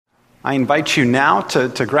I invite you now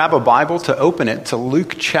to grab a Bible, to open it to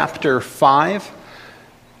Luke chapter 5,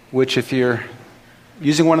 which if you're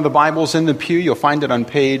using one of the Bibles in the pew, you'll find it on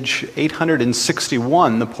page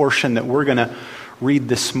 861, the portion that we're going to read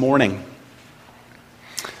this morning.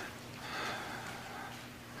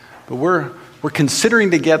 But we're considering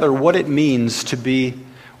together what it means to be,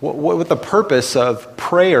 what the purpose of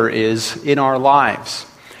prayer is in our lives.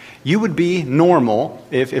 You would be normal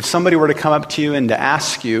if somebody were to come up to you and to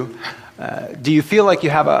ask you, do you feel like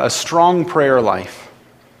you have a strong prayer life?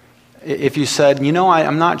 If you said,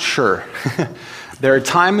 I'm not sure. There are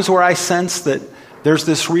times where I sense that there's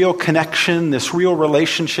this real connection, this real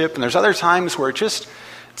relationship, and there's other times where it just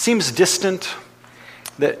seems distant,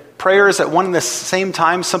 that prayer is at one and the same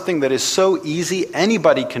time something that is so easy,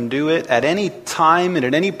 anybody can do it at any time and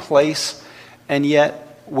at any place, and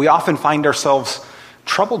yet we often find ourselves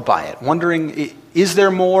troubled by it, wondering, is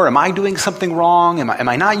there more? Am I doing something wrong? Am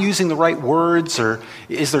I not using the right words? Or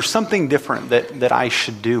is there something different that I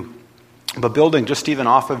should do? But building just even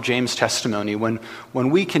off of James' testimony, when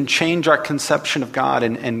we can change our conception of God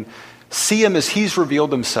and see Him as He's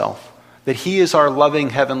revealed Himself, that He is our loving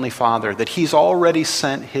Heavenly Father, that He's already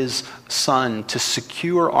sent His Son to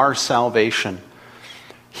secure our salvation.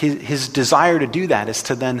 His desire to do that is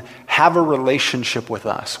to then have a relationship with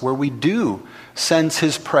us where we do sense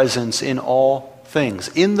His presence in all things,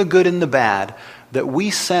 in the good and the bad, that we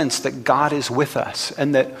sense that God is with us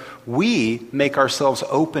and that we make ourselves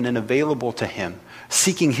open and available to Him,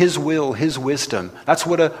 seeking His will, His wisdom. That's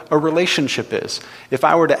what a relationship is. If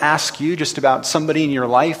I were to ask you just about somebody in your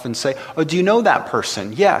life and say, oh, do you know that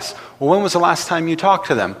person? Yes. Well, when was the last time you talked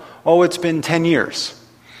to them? Oh, it's been 10 years.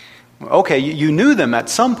 Okay, you knew them at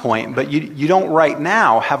some point, but you don't right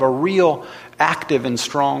now have a real active and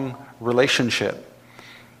strong relationship.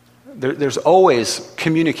 There's always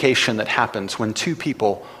communication that happens when two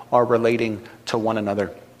people are relating to one another.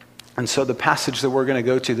 And so the passage that we're going to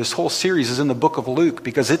go to, this whole series is in the book of Luke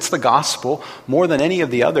because it's the gospel more than any of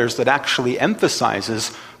the others that actually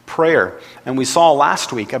emphasizes prayer. And we saw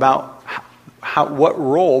last week about what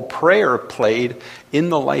role prayer played in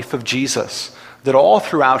the life of Jesus. That all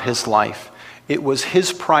throughout His life, it was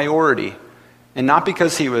His priority. And not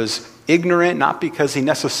because He was ignorant, not because He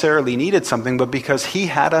necessarily needed something, but because He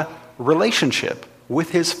had a relationship with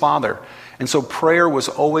His Father. And so prayer was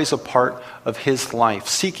always a part of His life,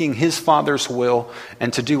 seeking His Father's will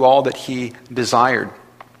and to do all that He desired.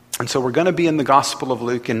 And so we're going to be in the Gospel of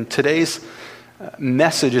Luke, and today's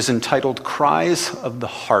message is entitled Cries of the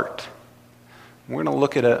Heart. We're going to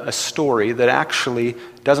look at a story that actually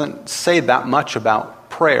doesn't say that much about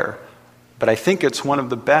prayer, but I think it's one of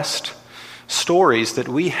the best stories that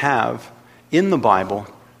we have in the Bible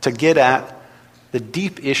to get at the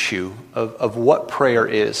deep issue of what prayer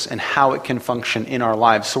is and how it can function in our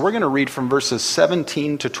lives. So we're going to read from verses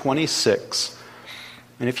 17 to 26.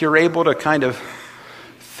 And if you're able to kind of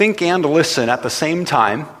think and listen at the same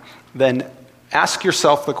time, then ask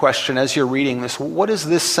yourself the question as you're reading this, what is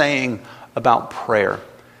this saying about prayer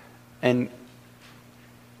and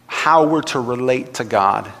how we're to relate to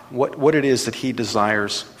God, what it is that He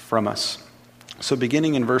desires from us. So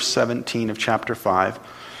beginning in verse 17 of chapter 5,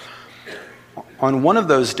 on one of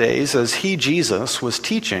those days, as He, Jesus, was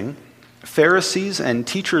teaching, Pharisees and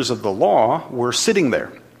teachers of the law were sitting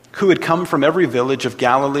there, who had come from every village of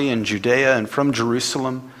Galilee and Judea and from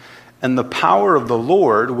Jerusalem, and the power of the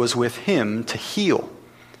Lord was with Him to heal.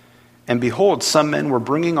 And behold, some men were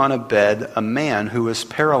bringing on a bed a man who was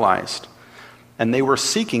paralyzed, and they were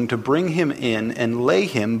seeking to bring him in and lay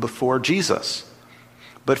him before Jesus.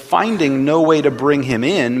 But finding no way to bring him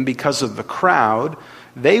in because of the crowd,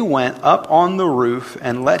 they went up on the roof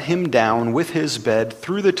and let him down with his bed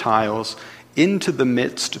through the tiles into the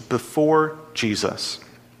midst before Jesus.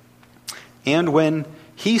 And when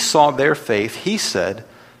He saw their faith, He said,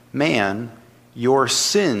 "Man, your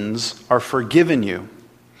sins are forgiven you."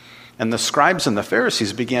 And the scribes and the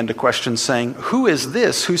Pharisees began to question, saying, "Who is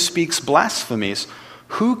this who speaks blasphemies?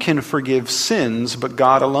 Who can forgive sins but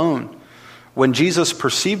God alone?" When Jesus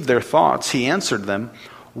perceived their thoughts, He answered them,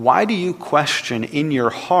 "Why do you question in your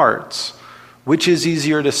hearts? Which is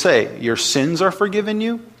easier to say, 'Your sins are forgiven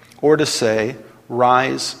you,' or to say,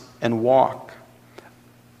 'Rise and walk'?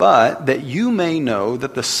 But that you may know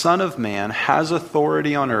that the Son of Man has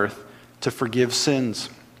authority on earth to forgive sins."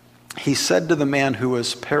 He said to the man who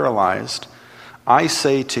was paralyzed, "I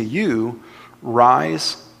say to you,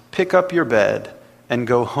 rise, pick up your bed, and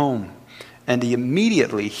go home." And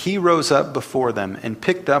immediately he rose up before them and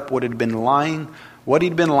picked up what he'd been lying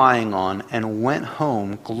on, and went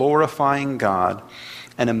home, glorifying God.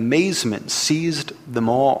 And amazement seized them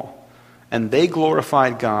all. And they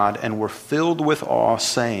glorified God and were filled with awe,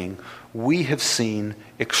 saying, "We have seen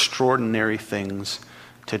extraordinary things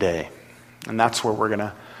today." And that's where we're going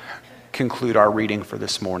to conclude our reading for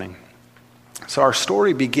this morning. So our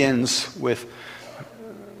story begins with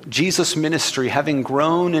Jesus' ministry having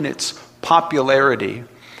grown in its popularity.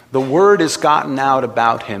 The word has gotten out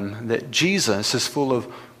about him that Jesus is full of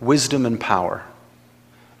wisdom and power.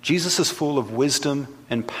 Jesus is full of wisdom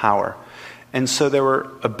and power. And so there were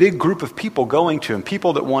a big group of people going to him,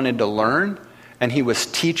 people that wanted to learn, and he was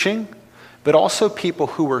teaching, but also people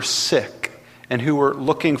who were sick and who were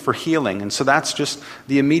looking for healing. And so that's just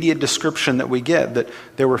the immediate description that we get, that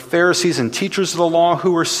there were Pharisees and teachers of the law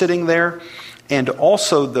who were sitting there, and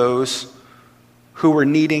also those who were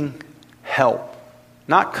needing help.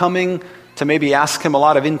 Not coming to maybe ask him a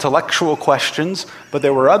lot of intellectual questions, but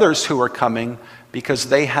there were others who were coming because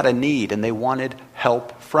they had a need and they wanted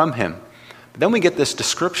help from him. But then we get this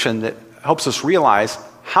description that helps us realize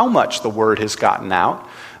how much the word has gotten out,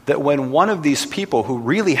 that when one of these people who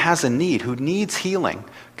really has a need, who needs healing,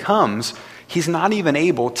 comes, he's not even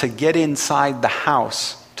able to get inside the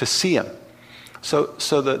house to see him. So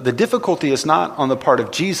the difficulty is not on the part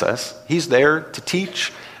of Jesus. He's there to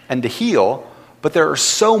teach and to heal, but there are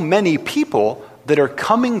so many people that are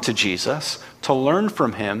coming to Jesus to learn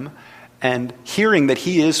from him and hearing that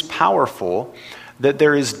he is powerful, that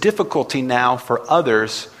there is difficulty now for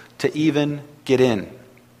others to even get in.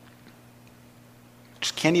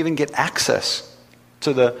 Just can't even get access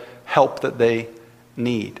to the help that they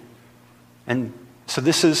need. And so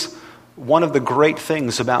this is one of the great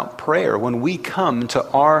things about prayer. When we come to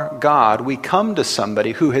our God, we come to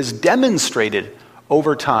somebody who has demonstrated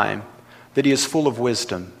over time that he is full of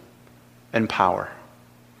wisdom and power.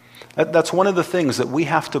 That's one of the things that we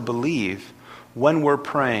have to believe when we're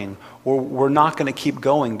praying, or we're not going to keep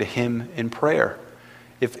going to him in prayer.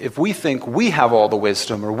 If we think we have all the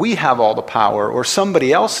wisdom, or we have all the power, or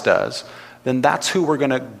somebody else does, then that's who we're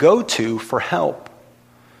going to go to for help.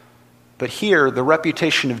 But here, the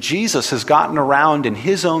reputation of Jesus has gotten around in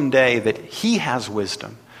his own day that he has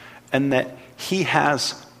wisdom and that he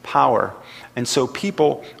has power. And so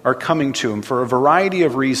people are coming to him for a variety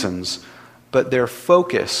of reasons, but their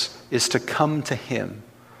focus is to come to him.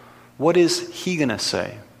 What is he going to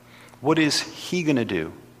say? What is he going to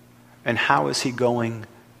do? And how is he going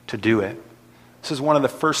to do it? This is one of the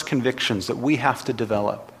first convictions that we have to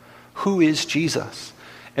develop. Who is Jesus?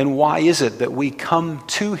 And why is it that we come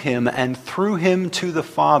to him and through him to the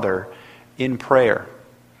Father in prayer?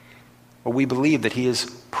 Well, we believe that he has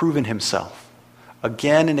proven himself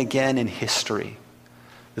again and again in history,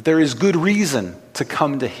 that there is good reason to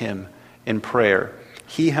come to him in prayer.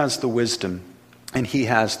 He has the wisdom and he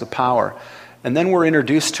has the power. And then we're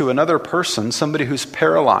introduced to another person, somebody who's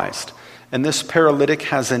paralyzed. And this paralytic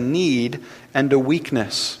has a need and a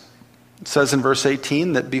weakness. It says in verse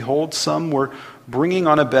 18 that, behold, some were bringing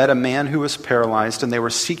on a bed a man who was paralyzed, and they were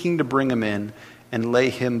seeking to bring him in and lay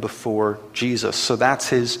him before Jesus. So that's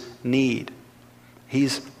his need.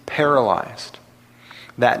 He's paralyzed.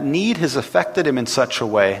 That need has affected him in such a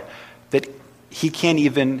way that he can't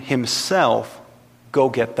even himself go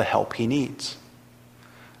get the help he needs.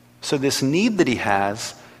 So this need that he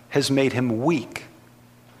has made him weak.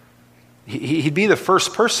 He'd be the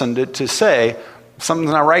first person to say,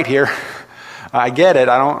 something's not right here. I get it.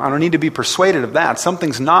 I don't need to be persuaded of that.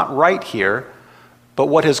 Something's not right here. But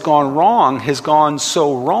what has gone wrong has gone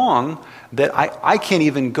so wrong that I can't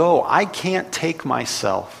even go. I can't take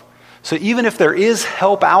myself. So even if there is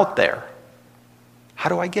help out there, how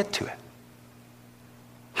do I get to it?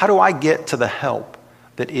 How do I get to the help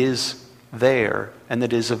that is there and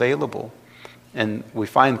that is available? And we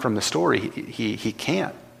find from the story he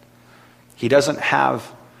can't. He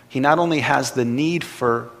not only has the need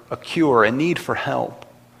for a cure, a need for help,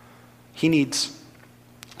 he needs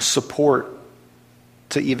support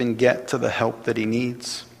to even get to the help that he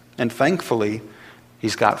needs. And thankfully,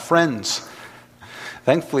 he's got friends.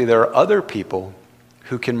 Thankfully, there are other people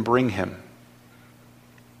who can bring him.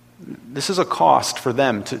 This is a cost for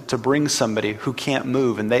them to bring somebody who can't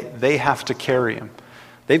move, and they have to carry him.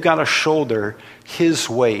 They've got to shoulder his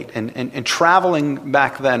weight. And traveling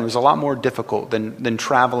back then was a lot more difficult than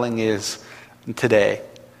traveling is today.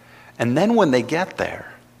 And then when they get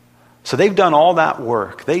there, so they've done all that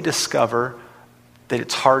work, they discover that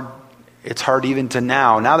it's hard even to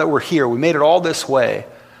now that we're here, we made it all this way,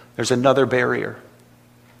 there's another barrier.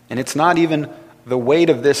 And it's not even the weight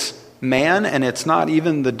of this man, and it's not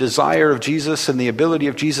even the desire of Jesus and the ability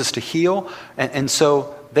of Jesus to heal. And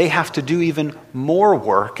so they have to do even more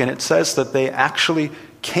work. And it says that they actually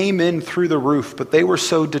came in through the roof, but they were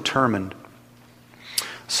so determined.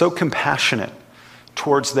 so compassionate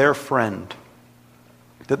towards their friend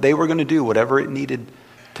that they were going to do whatever it needed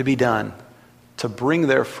to be done to bring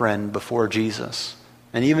their friend before Jesus.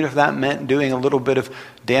 And even if that meant doing a little bit of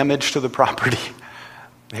damage to the property,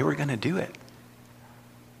 they were going to do it.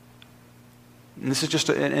 And this is just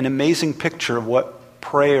an amazing picture of what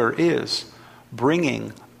prayer is,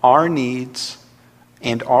 bringing our needs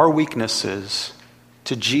and our weaknesses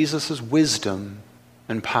to Jesus' wisdom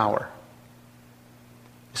and power.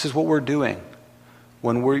 This is what we're doing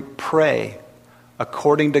when we pray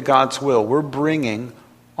according to God's will. We're bringing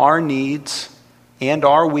our needs and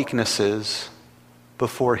our weaknesses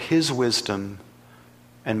before His wisdom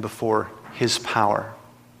and before His power.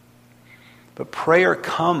 But prayer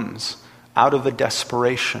comes out of a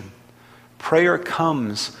desperation. Prayer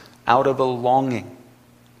comes out of a longing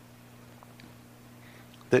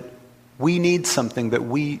that we need something that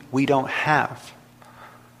we don't have.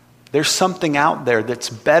 There's something out there that's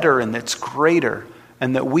better and that's greater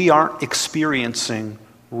and that we aren't experiencing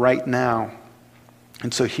right now.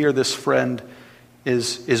 And so here this friend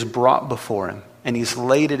is brought before Him and He's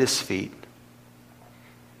laid at His feet.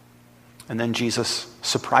 And then Jesus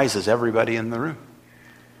surprises everybody in the room.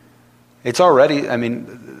 It's already,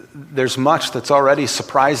 there's much that's already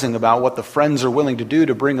surprising about what the friends are willing to do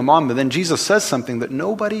to bring Him on. But then Jesus says something that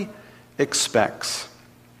nobody expects.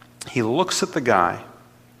 He looks at the guy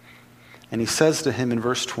and He says to him in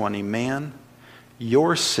verse 20, "Man,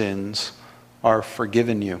 your sins are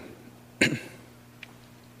forgiven you."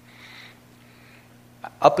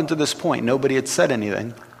 Up until this point, nobody had said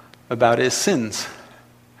anything about his sins.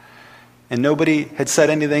 And nobody had said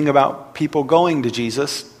anything about people going to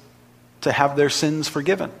Jesus to have their sins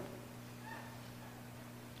forgiven.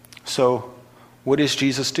 So, what is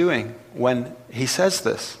Jesus doing when He says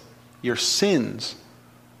this? Your sins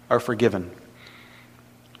are forgiven.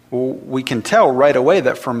 Well, we can tell right away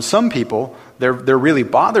that from some people, they're really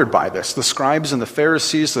bothered by this. The scribes and the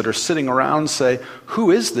Pharisees that are sitting around say,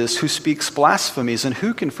 "Who is this who speaks blasphemies, and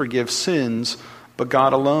who can forgive sins but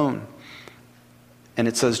God alone?" And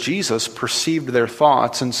it says Jesus perceived their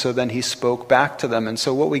thoughts, and so then He spoke back to them. And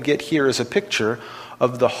so what we get here is a picture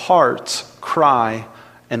of the heart's cry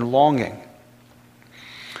and longing.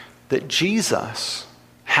 That Jesus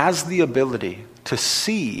has the ability to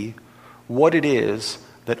see what it is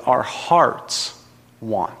that our hearts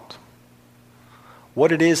want.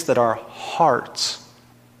 What it is that our hearts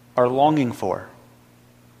are longing for.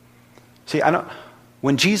 See,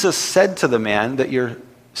 when Jesus said to the man that your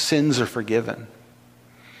sins are forgiven,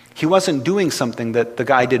 He wasn't doing something that the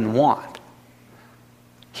guy didn't want.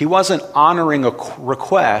 He wasn't honoring a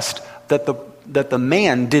request that the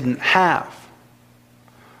man didn't have.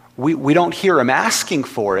 We don't hear Him asking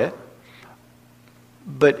for it,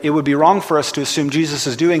 but it would be wrong for us to assume Jesus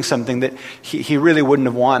is doing something that he really wouldn't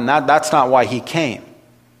have wanted. That's not why He came.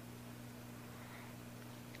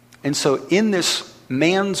 And so in this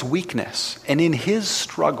man's weakness and in his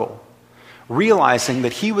struggle, realizing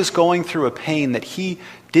that he was going through a pain that he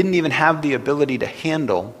didn't even have the ability to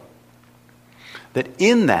handle, that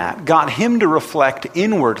in that got him to reflect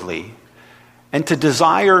inwardly and to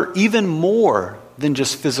desire even more than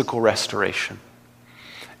just physical restoration,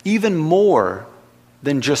 even more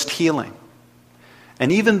than just healing.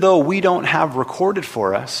 And even though we don't have recorded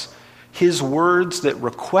for us His words that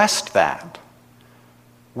request that,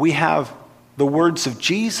 we have the words of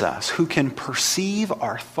Jesus who can perceive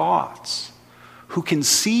our thoughts, who can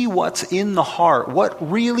see what's in the heart,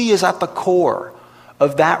 what really is at the core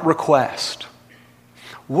of that request.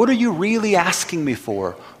 What are you really asking me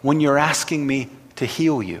for when you're asking me to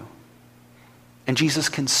heal you? And Jesus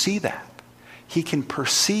can see that. He can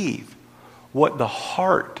perceive what the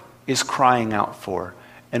heart is crying out for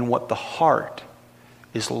and what the heart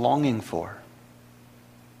is longing for.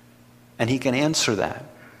 And He can answer that.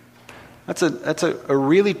 That's a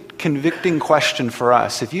really convicting question for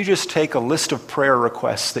us. If you just take a list of prayer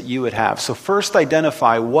requests that you would have. So first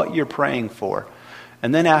identify what you're praying for,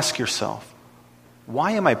 and then ask yourself,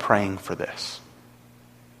 why am I praying for this?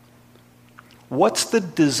 What's the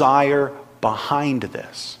desire behind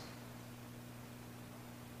this?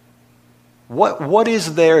 What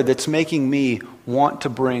is there that's making me want to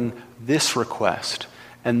bring this request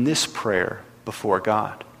and this prayer before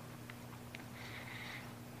God?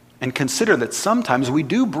 And consider that sometimes we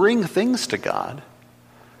do bring things to God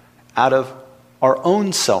out of our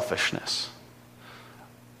own selfishness,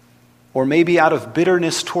 or maybe out of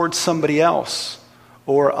bitterness towards somebody else,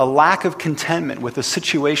 or a lack of contentment with the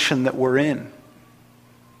situation that we're in.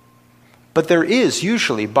 But there is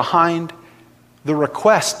usually behind the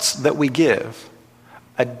requests that we give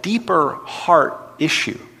a deeper heart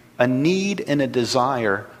issue, a need and a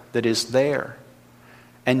desire that is there.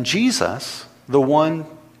 And Jesus, the one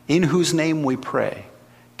in whose name we pray,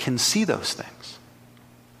 can see those things.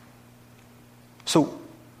 So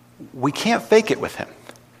we can't fake it with him,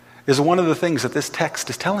 is one of the things that this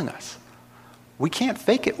text is telling us. We can't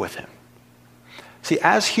fake it with him. See,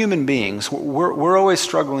 as human beings, we're always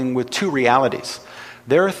struggling with two realities.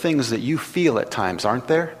 There are things that you feel at times, aren't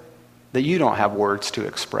there, that you don't have words to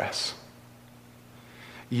express.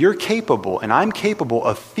 You're capable, and I'm capable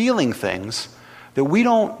of feeling things that we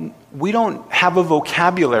don't have a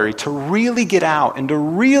vocabulary to really get out and to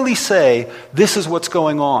really say, this is what's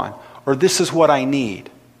going on, or this is what I need.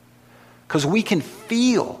 Because we can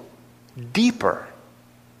feel deeper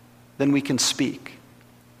than we can speak.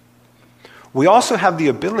 We also have the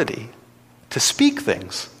ability to speak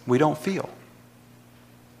things we don't feel.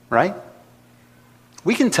 Right?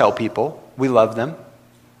 We can tell people we love them,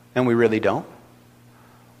 and we really don't.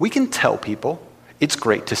 We can tell people it's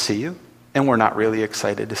great to see you, and we're not really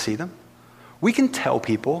excited to see them. We can tell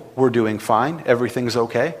people we're doing fine, everything's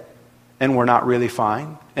okay, and we're not really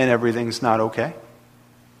fine, and everything's not okay.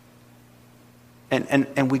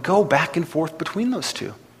 And we go back and forth between those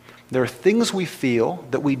two. There are things we feel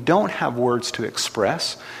that we don't have words to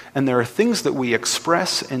express, and there are things that we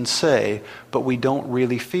express and say, but we don't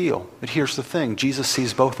really feel. But here's the thing, Jesus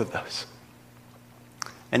sees both of those.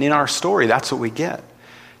 And in our story, that's what we get.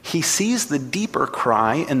 He sees the deeper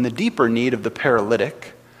cry and the deeper need of the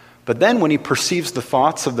paralytic, but then when he perceives the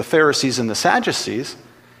thoughts of the Pharisees and the Sadducees,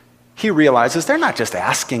 he realizes they're not just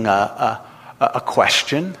asking a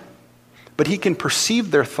question, but he can perceive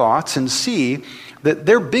their thoughts and see that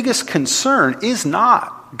their biggest concern is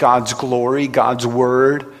not God's glory, God's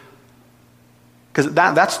word. Because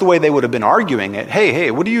that's the way they would have been arguing it. Hey,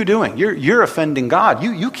 what are you doing? You're offending God.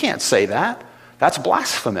 You can't say that. That's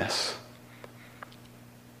blasphemous.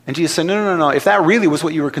 And Jesus said, no. If that really was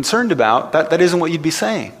what you were concerned about, that isn't what you'd be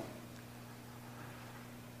saying.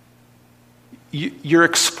 You're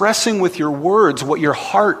expressing with your words what your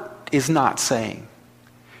heart is not saying.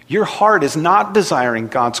 Your heart is not desiring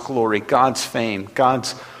God's glory, God's fame,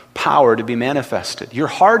 God's power to be manifested. Your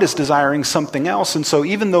heart is desiring something else. And so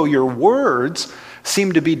even though your words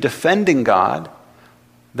seem to be defending God,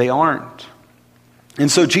 they aren't.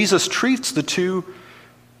 And so Jesus treats the two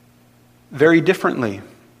very differently.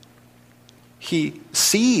 He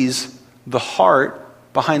sees the heart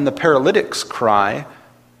behind the paralytic's cry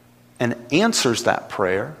and answers that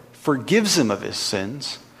prayer, forgives him of his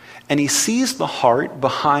sins. And he sees the heart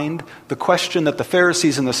behind the question that the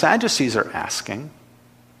Pharisees and the Sadducees are asking,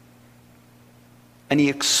 and he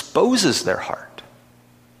exposes their heart.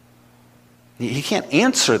 He can't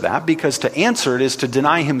answer that, because to answer it is to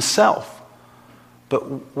deny himself.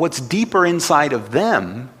 But what's deeper inside of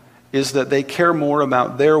them is that they care more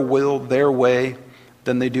about their will, their way,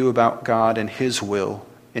 than they do about God and his will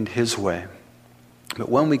and his way. But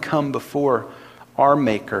when we come before our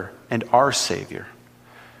Maker and our Savior,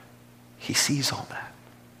 he sees all that.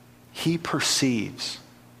 He perceives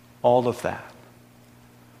all of that.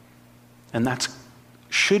 And that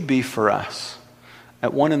should be for us,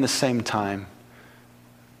 at one and the same time,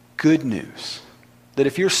 good news. That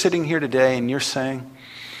if you're sitting here today and you're saying,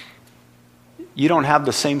 you don't have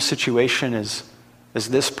the same situation as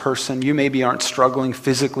this person, you maybe aren't struggling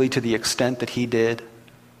physically to the extent that he did,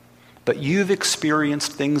 but you've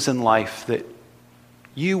experienced things in life that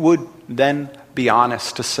you would then be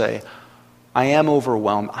honest to say, I am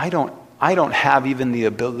overwhelmed. I don't have even the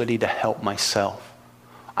ability to help myself.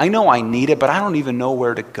 I know I need it, but I don't even know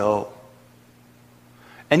where to go.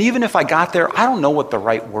 And even if I got there, I don't know what the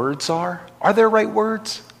right words are. Are there right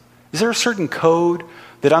words? Is there a certain code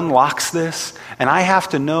that unlocks this? And I have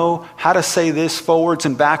to know how to say this forwards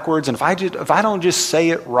and backwards, and if I don't just say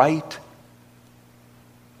it right.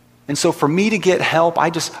 And so for me to get help,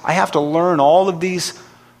 I have to learn all of these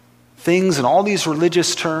things and all these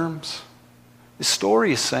religious terms. The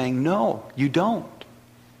story is saying, no, you don't.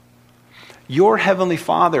 Your Heavenly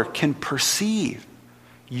Father can perceive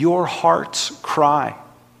your heart's cry.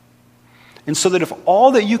 And so that if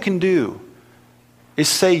all that you can do is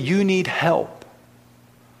say you need help,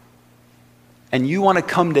 and you want to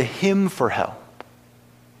come to him for help,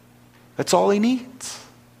 that's all he needs.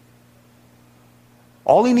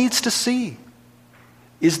 All he needs to see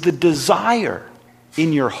is the desire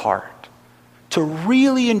in your heart to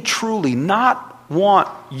really and truly not want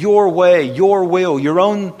your way, your will, your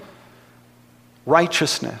own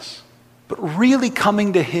righteousness, but really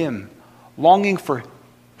coming to him, longing for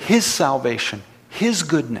his salvation, his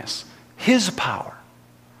goodness, his power.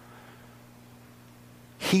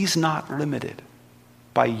 He's not limited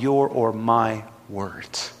by your or my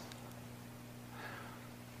words.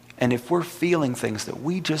 And if we're feeling things that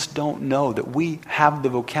we just don't know, that we have the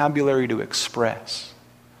vocabulary to express,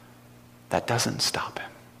 that doesn't stop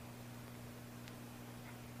him.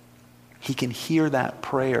 He can hear that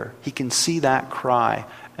prayer. He can see that cry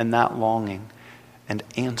and that longing and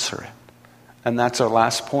answer it. And that's our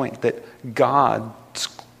last point, that God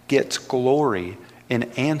gets glory in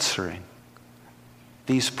answering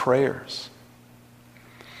these prayers.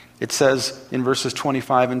 It says in verses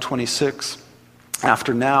 25 and 26,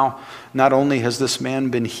 after now, not only has this man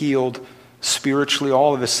been healed spiritually,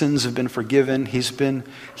 all of his sins have been forgiven. He's been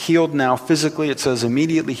healed now physically. It says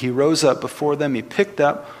immediately he rose up before them. He picked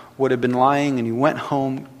up what had been lying and he went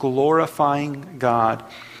home glorifying God.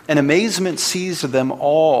 And amazement seized them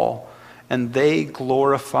all, and they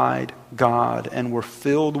glorified God and were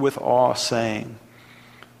filled with awe, saying,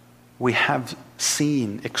 we have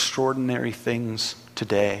seen extraordinary things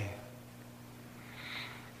today.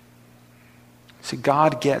 See,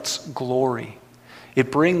 God gets glory.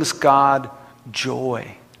 It brings God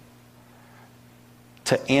joy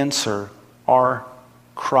to answer our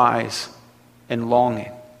cries and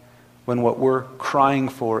longing when what we're crying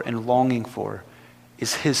for and longing for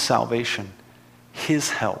is His salvation, His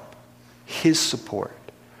help, His support,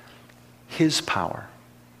 His power.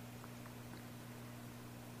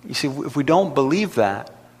 You see, if we don't believe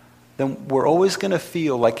that, then we're always going to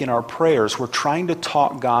feel like in our prayers we're trying to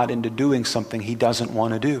talk God into doing something He doesn't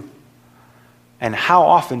want to do. And how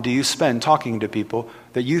often do you spend talking to people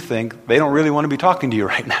that you think they don't really want to be talking to you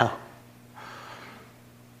right now?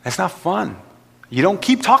 That's not fun. You don't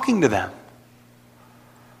keep talking to them.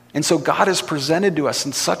 And so God is presented to us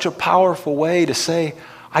in such a powerful way to say,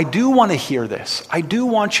 I do want to hear this. I do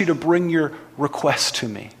want you to bring your request to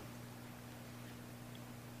me.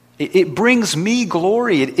 It brings me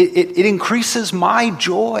glory. It increases my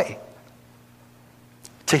joy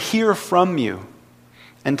to hear from you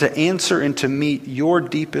and to answer and to meet your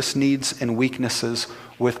deepest needs and weaknesses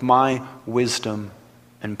with my wisdom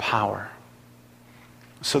and power.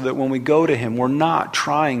 So that when we go to Him, we're not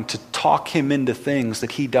trying to talk Him into things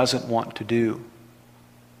that He doesn't want to do.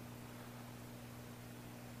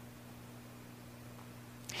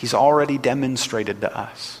 He's already demonstrated to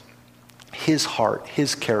us His heart,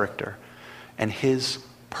 His character, and His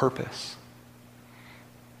purpose.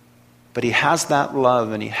 But He has that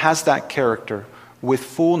love and He has that character with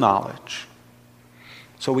full knowledge.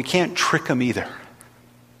 So we can't trick Him either.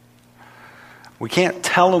 We can't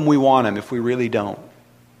tell Him we want Him if we really don't.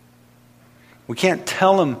 We can't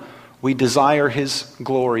tell Him we desire His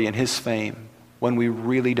glory and His fame when we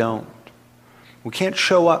really don't. We can't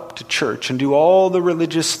show up to church and do all the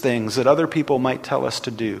religious things that other people might tell us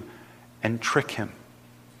to do and trick Him.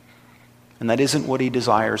 And that isn't what He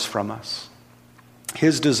desires from us.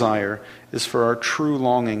 His desire is for our true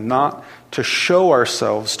longing, not to show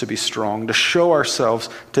ourselves to be strong, to show ourselves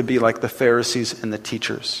to be like the Pharisees and the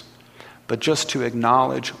teachers, but just to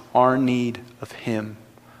acknowledge our need of Him,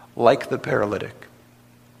 like the paralytic,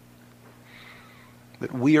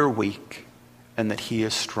 that we are weak and that He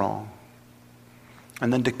is strong.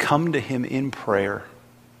 And then to come to Him in prayer.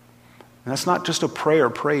 And that's not just a prayer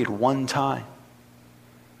prayed one time.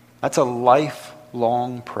 That's a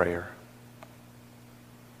lifelong prayer.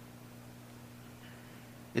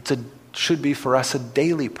 It should be for us a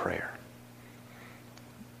daily prayer.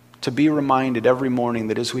 To be reminded every morning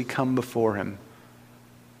that as we come before Him,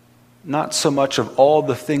 not so much of all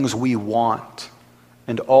the things we want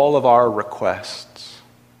and all of our requests,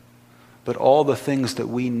 but all the things that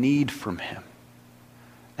we need from Him,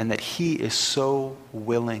 and that He is so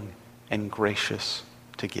willing and gracious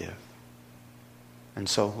to give. And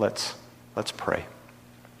so let's pray.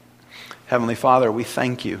 Heavenly Father, we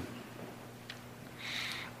thank You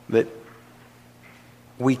that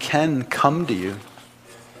we can come to You,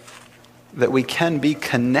 that we can be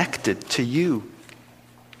connected to You.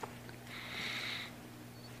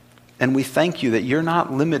 And we thank You that You're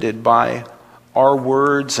not limited by our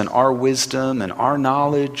words and our wisdom and our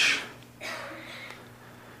knowledge,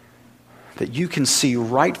 that You can see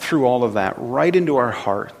right through all of that, right into our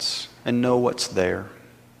hearts, and know what's there.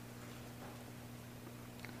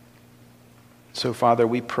 So, Father,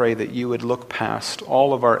 we pray that You would look past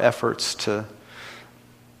all of our efforts to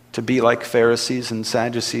be like Pharisees and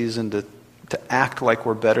Sadducees and to act like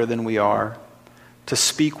we're better than we are, to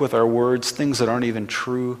speak with our words things that aren't even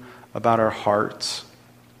true about our hearts,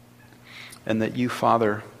 and that You,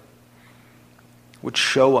 Father, would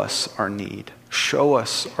show us our need, show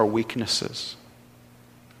us our weaknesses.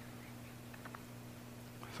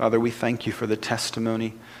 Father, we thank You for the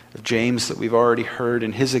testimony of James that we've already heard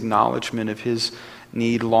and his acknowledgement of his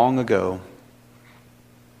need long ago.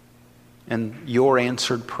 and your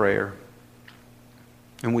answered prayer.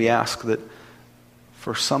 And we ask that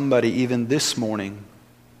for somebody, even this morning,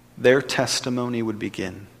 their testimony would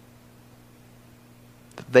begin.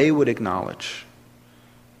 That they would acknowledge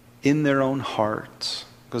in their own hearts,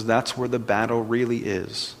 because that's where the battle really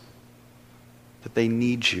is, that they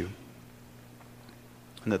need you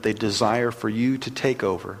and that they desire for you to take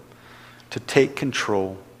over, to take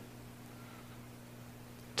control,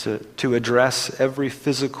 to address every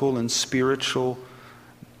physical and spiritual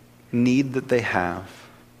need that they have.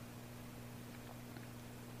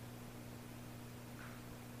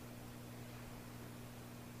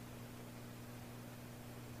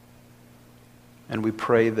 And we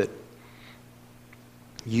pray that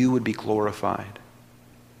you would be glorified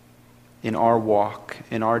in our walk,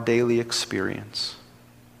 in our daily experience.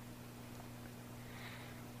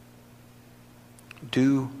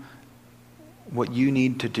 Do what you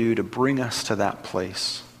need to do to bring us to that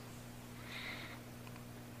place,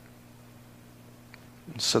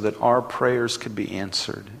 so that our prayers could be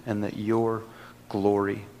answered and that your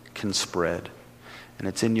glory can spread. And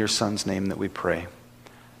it's in your Son's name that we pray.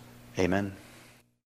 Amen.